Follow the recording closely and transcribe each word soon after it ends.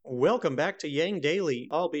Welcome back to Yang Daily.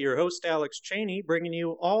 I'll be your host, Alex Cheney, bringing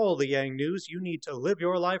you all the Yang news you need to live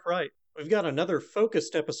your life right. We've got another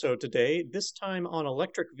focused episode today, this time on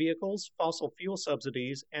electric vehicles, fossil fuel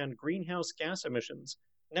subsidies, and greenhouse gas emissions.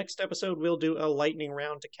 Next episode, we'll do a lightning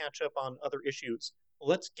round to catch up on other issues.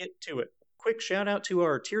 Let's get to it. Quick shout out to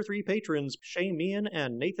our Tier 3 patrons, Shay Meehan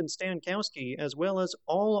and Nathan Stankowski, as well as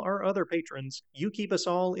all our other patrons. You keep us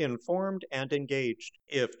all informed and engaged.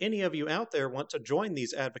 If any of you out there want to join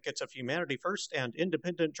these advocates of humanity first and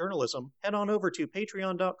independent journalism, head on over to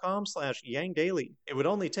patreon.com/yangdaily. It would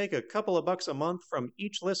only take a couple of bucks a month from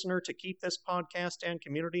each listener to keep this podcast and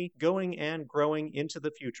community going and growing into the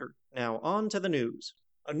future. Now on to the news.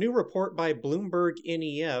 A new report by Bloomberg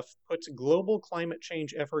NEF puts global climate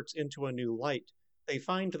change efforts into a new light. They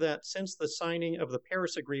find that since the signing of the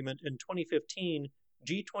Paris Agreement in 2015,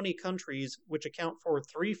 G20 countries, which account for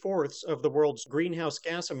 3/4 of the world's greenhouse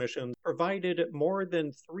gas emissions, provided more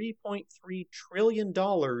than $3.3 trillion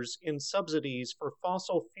in subsidies for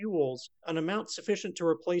fossil fuels, an amount sufficient to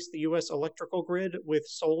replace the U.S. electrical grid with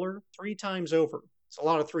solar 3 times over. It's a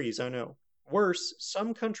lot of threes, I know. Worse,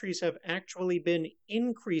 some countries have actually been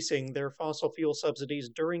increasing their fossil fuel subsidies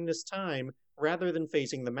during this time rather than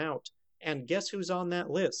phasing them out. And guess who's on that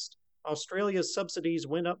list? Australia's subsidies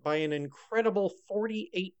went up by an incredible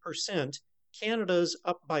 48%, Canada's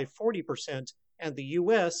up by 40%, and the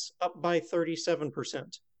US up by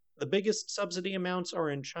 37%. The biggest subsidy amounts are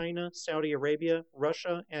in China, Saudi Arabia,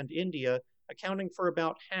 Russia, and India, accounting for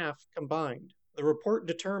about half combined. The report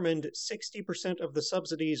determined 60% of the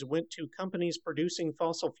subsidies went to companies producing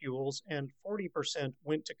fossil fuels and 40%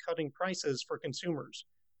 went to cutting prices for consumers.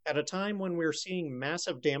 At a time when we're seeing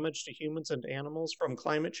massive damage to humans and animals from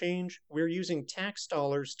climate change, we're using tax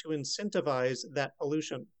dollars to incentivize that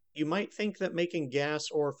pollution. You might think that making gas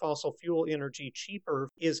or fossil fuel energy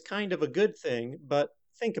cheaper is kind of a good thing, but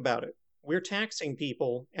think about it. We're taxing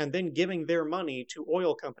people and then giving their money to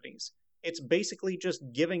oil companies. It's basically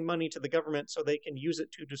just giving money to the government so they can use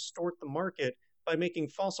it to distort the market by making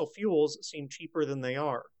fossil fuels seem cheaper than they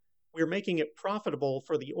are. We're making it profitable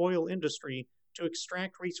for the oil industry to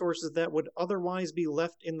extract resources that would otherwise be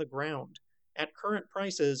left in the ground. At current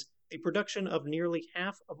prices, the production of nearly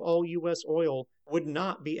half of all U.S. oil would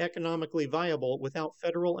not be economically viable without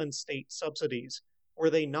federal and state subsidies. Were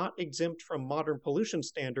they not exempt from modern pollution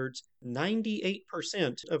standards,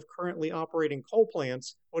 98% of currently operating coal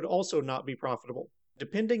plants would also not be profitable.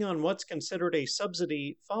 Depending on what's considered a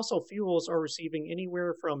subsidy, fossil fuels are receiving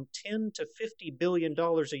anywhere from $10 to $50 billion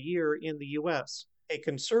a year in the U.S. A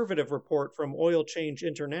conservative report from Oil Change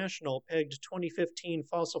International pegged 2015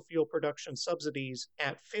 fossil fuel production subsidies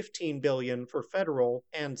at $15 billion for federal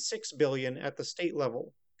and $6 billion at the state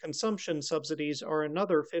level. Consumption subsidies are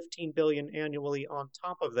another $15 billion annually on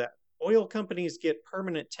top of that. Oil companies get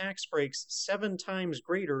permanent tax breaks 7 times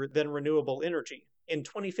greater than renewable energy. In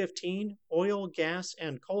 2015, oil, gas,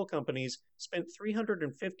 and coal companies spent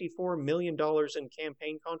 $354 million in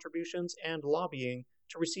campaign contributions and lobbying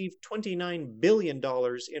to receive $29 billion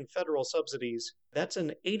in federal subsidies. That's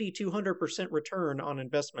an 8,200% return on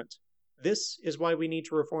investment. This is why we need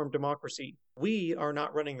to reform democracy. We are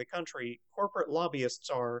not running the country, corporate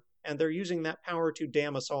lobbyists are, and they're using that power to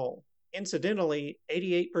damn us all. Incidentally,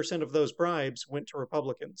 88% of those bribes went to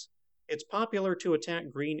Republicans. It's popular to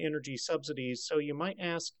attack green energy subsidies, so you might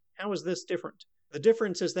ask, how is this different? The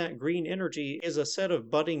difference is that green energy is a set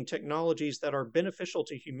of budding technologies that are beneficial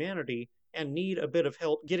to humanity and need a bit of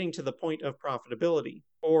help getting to the point of profitability.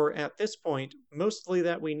 Or at this point, mostly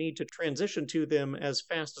that we need to transition to them as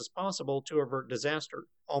fast as possible to avert disaster.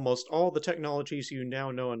 Almost all the technologies you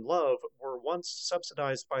now know and love were once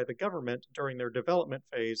subsidized by the government during their development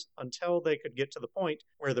phase until they could get to the point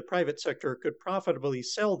where the private sector could profitably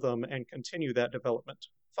sell them and continue that development.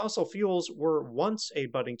 Fossil fuels were once a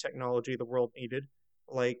budding technology the world needed,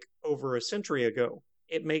 like over a century ago.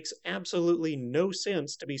 It makes absolutely no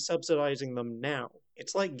sense to be subsidizing them now.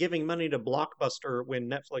 It's like giving money to Blockbuster when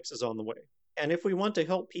Netflix is on the way. And if we want to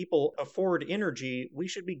help people afford energy, we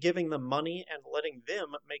should be giving them money and letting them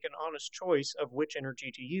make an honest choice of which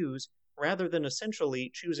energy to use, rather than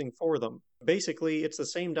essentially choosing for them. Basically, it's the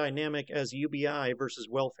same dynamic as UBI versus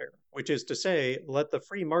welfare, which is to say, let the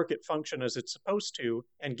free market function as it's supposed to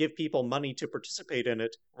and give people money to participate in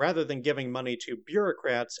it, rather than giving money to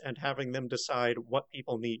bureaucrats and having them decide what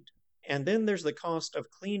people need. And then there's the cost of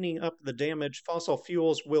cleaning up the damage fossil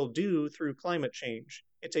fuels will do through climate change.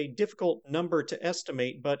 It's a difficult number to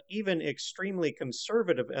estimate, but even extremely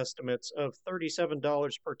conservative estimates of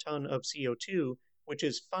 $37 per ton of CO2, which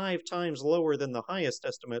is 5 times lower than the highest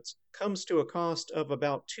estimates, comes to a cost of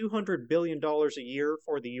about $200 billion a year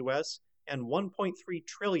for the US and 1.3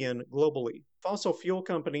 trillion globally. Fossil fuel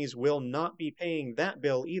companies will not be paying that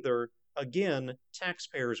bill either. Again,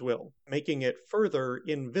 taxpayers will, making it further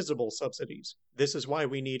invisible subsidies. This is why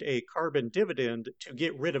we need a carbon dividend to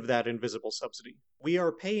get rid of that invisible subsidy. We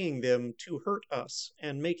are paying them to hurt us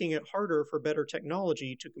and making it harder for better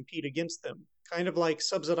technology to compete against them. Kind of like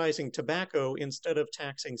subsidizing tobacco instead of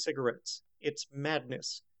taxing cigarettes. It's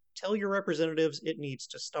madness. Tell your representatives it needs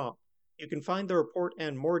to stop. You can find the report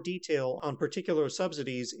and more detail on particular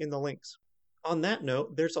subsidies in the links. On that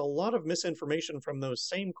note, there's a lot of misinformation from those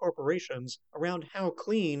same corporations around how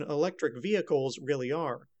clean electric vehicles really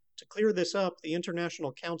are. To clear this up, the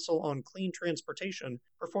International Council on Clean Transportation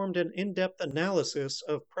performed an in-depth analysis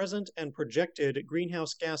of present and projected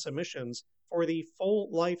greenhouse gas emissions for the full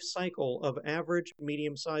life cycle of average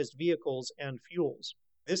medium-sized vehicles and fuels.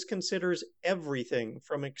 This considers everything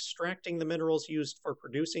from extracting the minerals used for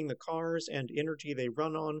producing the cars and energy they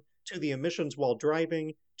run on, to the emissions while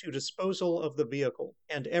driving, to disposal of the vehicle,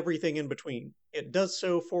 and everything in between. It does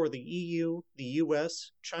so for the EU, the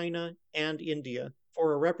US, China, and India,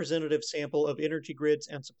 for a representative sample of energy grids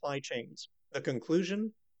and supply chains. The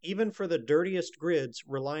conclusion? Even for the dirtiest grids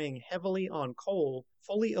relying heavily on coal,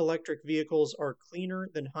 fully electric vehicles are cleaner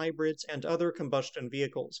than hybrids and other combustion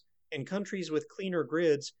vehicles. In countries with cleaner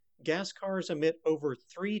grids, gas cars emit over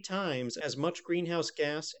 3 times as much greenhouse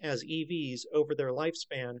gas as EVs over their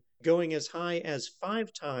lifespan, going as high as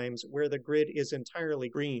 5 times where the grid is entirely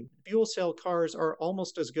green. Fuel cell cars are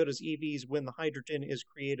almost as good as EVs when the hydrogen is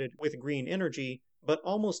created with green energy, but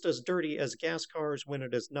almost as dirty as gas cars when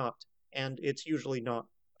it is not, and it's usually not.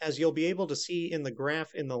 As you'll be able to see in the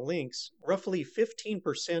graph in the links, roughly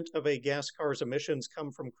 15% of a gas car's emissions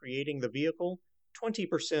come from creating the vehicle,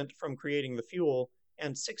 20% from creating the fuel,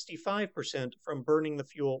 and 65% from burning the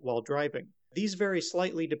fuel while driving. These vary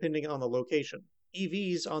slightly depending on the location.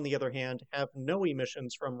 EVs, on the other hand, have no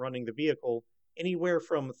emissions from running the vehicle. Anywhere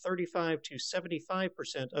from 35 to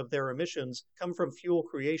 75% of their emissions come from fuel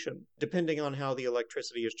creation, depending on how the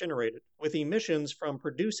electricity is generated, with emissions from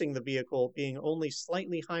producing the vehicle being only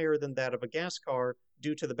slightly higher than that of a gas car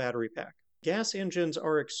due to the battery pack. Gas engines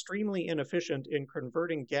are extremely inefficient in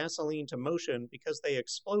converting gasoline to motion because they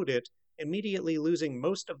explode it, immediately losing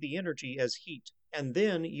most of the energy as heat, and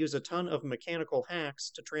then use a ton of mechanical hacks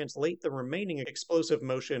to translate the remaining explosive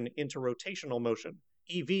motion into rotational motion.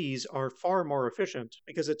 EVs are far more efficient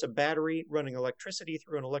because it's a battery running electricity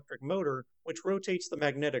through an electric motor, which rotates the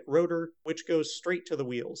magnetic rotor, which goes straight to the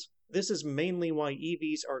wheels. This is mainly why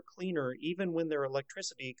EVs are cleaner even when their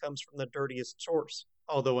electricity comes from the dirtiest source.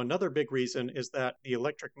 Although another big reason is that the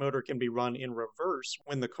electric motor can be run in reverse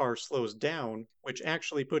when the car slows down, which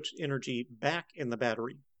actually puts energy back in the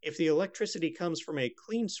battery. If the electricity comes from a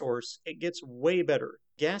clean source, it gets way better.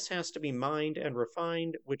 Gas has to be mined and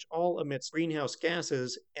refined, which all emits greenhouse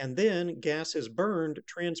gases, and then gas is burned,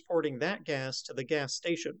 transporting that gas to the gas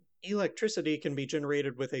station. Electricity can be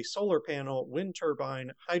generated with a solar panel, wind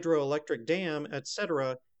turbine, hydroelectric dam,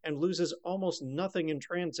 etc., and loses almost nothing in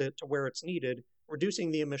transit to where it's needed,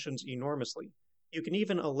 reducing the emissions enormously. You can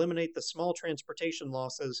even eliminate the small transportation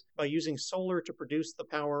losses by using solar to produce the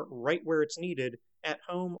power right where it's needed, at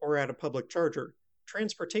home or at a public charger.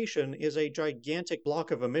 Transportation is a gigantic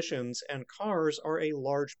block of emissions, and cars are a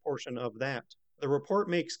large portion of that. The report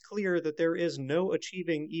makes clear that there is no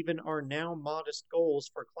achieving even our now modest goals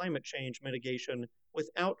for climate change mitigation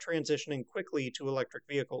without transitioning quickly to electric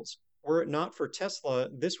vehicles. Were it not for Tesla,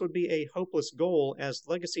 this would be a hopeless goal, as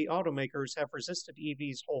legacy automakers have resisted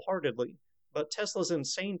EVs wholeheartedly. But Tesla's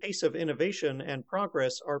insane pace of innovation and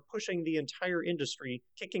progress are pushing the entire industry,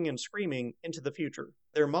 kicking and screaming, into the future.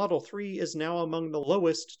 Their Model 3 is now among the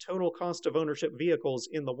lowest total cost of ownership vehicles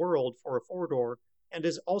in the world for a four-door, and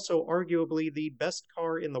is also arguably the best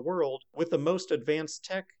car in the world, with the most advanced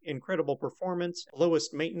tech, incredible performance,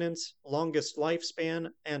 lowest maintenance, longest lifespan,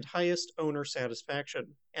 and highest owner satisfaction.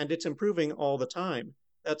 And it's improving all the time.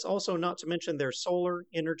 That's also not to mention their solar,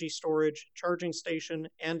 energy storage, charging station,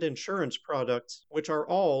 and insurance products, which are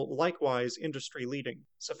all likewise industry-leading.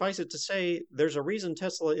 Suffice it to say, there's a reason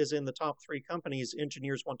Tesla is in the top 3 companies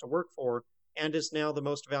engineers want to work for, and is now the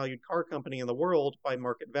most valued car company in the world by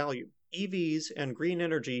market value. EVs and green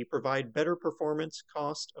energy provide better performance,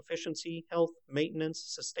 cost, efficiency, health,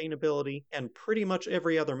 maintenance, sustainability, and pretty much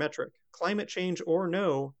every other metric. Climate change or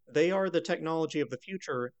no, they are the technology of the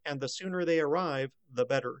future, and the sooner they arrive, the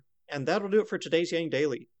better. And that'll do it for today's Yang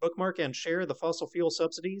Daily. Bookmark and share the fossil fuel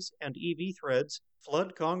subsidies and EV threads.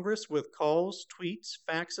 Flood Congress with calls, tweets,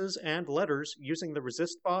 faxes, and letters using the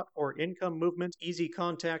ResistBot or Income Movement easy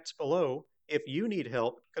contacts below. If you need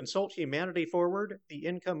help, consult Humanity Forward, the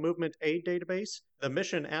Income Movement Aid Database, the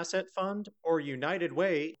Mission Asset Fund, or United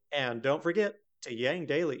Way, and don't forget to Yang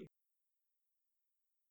Daily.